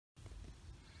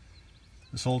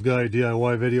This old guy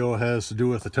DIY video has to do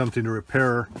with attempting to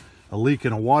repair a leak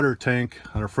in a water tank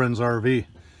on a friend's RV.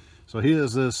 So he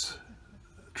has this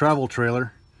travel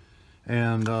trailer,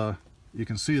 and you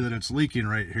can see that it's leaking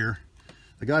right here.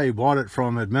 The guy he bought it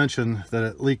from had mentioned that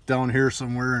it leaked down here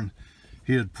somewhere, and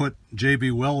he had put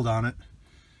JB Weld on it.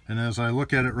 And as I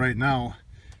look at it right now,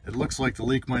 it looks like the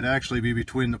leak might actually be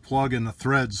between the plug and the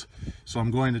threads. So I'm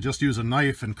going to just use a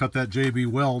knife and cut that JB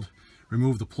Weld,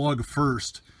 remove the plug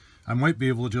first. I might be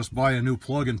able to just buy a new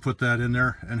plug and put that in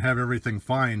there and have everything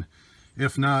fine.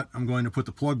 If not, I'm going to put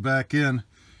the plug back in,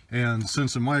 and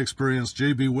since in my experience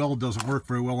JB Weld doesn't work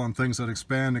very well on things that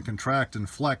expand and contract and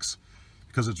flex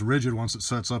because it's rigid, once it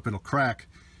sets up it'll crack,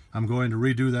 I'm going to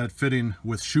redo that fitting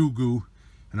with shoe goo,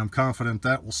 and I'm confident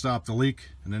that will stop the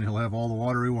leak, and then he'll have all the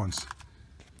water he wants.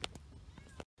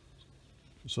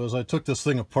 So as I took this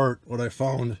thing apart, what I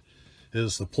found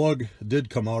is the plug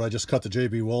did come out. I just cut the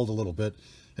JB Weld a little bit,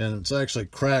 and it's actually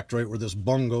cracked right where this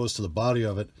bung goes to the body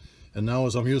of it. And now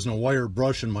as I'm using a wire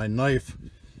brush and my knife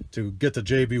to get the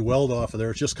JB Weld off of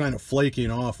there, it's just kind of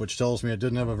flaking off, which tells me it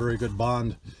didn't have a very good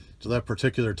bond to that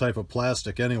particular type of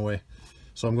plastic anyway.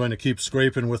 So I'm going to keep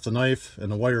scraping with the knife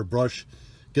and the wire brush,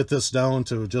 get this down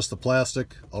to just the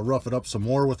plastic. I'll rough it up some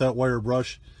more with that wire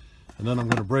brush, and then I'm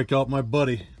going to break out my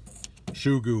buddy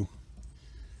shoe goo,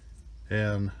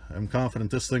 and I'm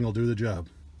confident this thing will do the job.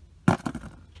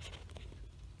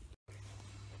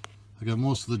 I got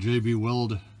most of the JB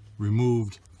Weld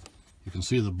removed. You can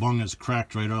see the bung is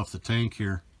cracked right off the tank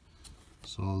here.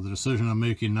 So the decision I'm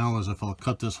making now is if I'll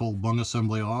cut this whole bung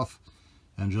assembly off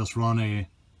and just run a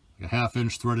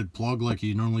 1/2-inch threaded plug like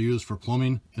you normally use for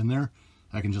plumbing in there,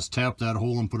 I can just tap that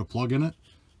hole and put a plug in it,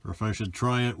 or if I should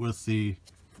try it with the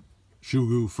shoe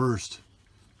goo first.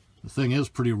 The thing is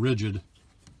pretty rigid,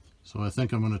 so I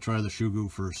think I'm going to try the shoe goo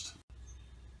first.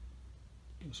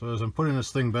 So as I'm putting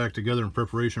this thing back together in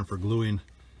preparation for gluing,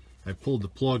 I pulled the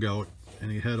plug out, and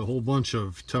he had a whole bunch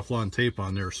of Teflon tape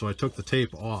on there, so I took the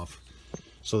tape off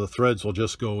so the threads will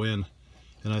just go in.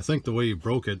 And I think the way he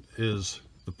broke it is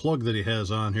the plug that he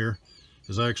has on here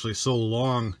is actually so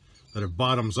long that it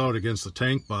bottoms out against the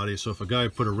tank body, so if a guy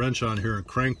put a wrench on here and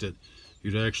cranked it,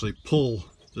 you'd actually pull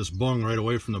this bung right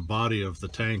away from the body of the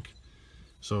tank.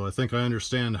 So I think I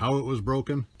understand how it was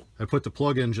broken. I put the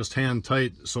plug in just hand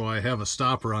tight, so I have a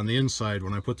stopper on the inside.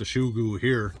 When I put the shoe goo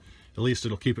here, at least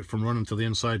it'll keep it from running to the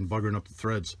inside and buggering up the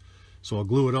threads. So I'll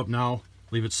glue it up now,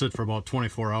 leave it sit for about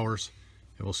 24 hours,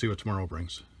 and we'll see what tomorrow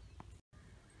brings.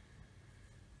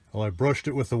 Well, I brushed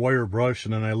it with the wire brush,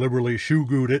 and then I liberally shoe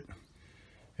gooed it.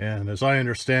 And as I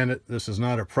understand it, this is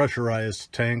not a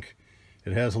pressurized tank.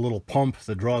 It has a little pump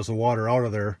that draws the water out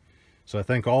of there. So I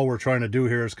think all we're trying to do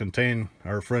here is contain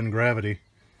our friend gravity.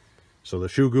 So the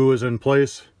shoe goo is in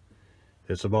place.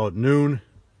 It's about noon.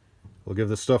 We'll give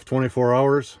this stuff 24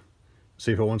 hours,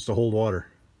 see if it wants to hold water.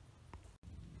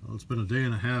 Well, it's been a day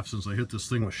and a half since I hit this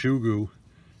thing with shoe goo.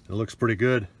 It looks pretty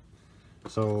good.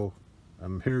 So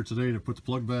I'm here today to put the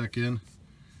plug back in,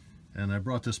 and I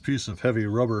brought this piece of heavy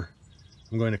rubber.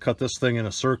 I'm going to cut this thing in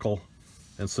a circle,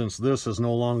 and since this is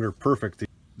no longer perfect,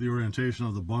 the orientation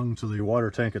of the bung to the water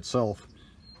tank itself,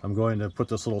 I'm going to put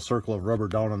this little circle of rubber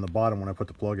down on the bottom when I put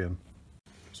the plug in.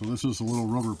 So this is a little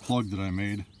rubber plug that I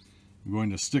made. I'm going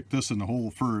to stick this in the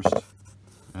hole first,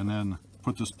 and then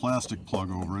put this plastic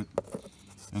plug over it.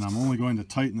 And I'm only going to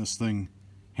tighten this thing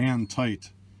hand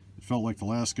tight. It felt like the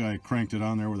last guy cranked it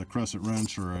on there with a crescent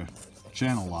wrench or a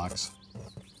channel locks.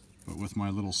 But with my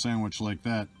little sandwich like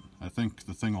that, I think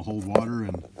the thing will hold water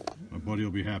and my buddy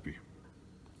will be happy.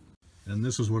 And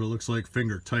this is what it looks like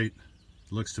finger tight.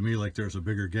 It looks to me like there's a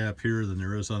bigger gap here than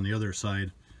there is on the other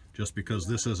side, just because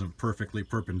this isn't perfectly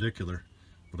perpendicular.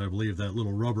 But I believe that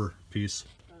little rubber piece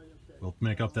will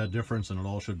make up that difference, and it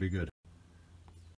all should be good.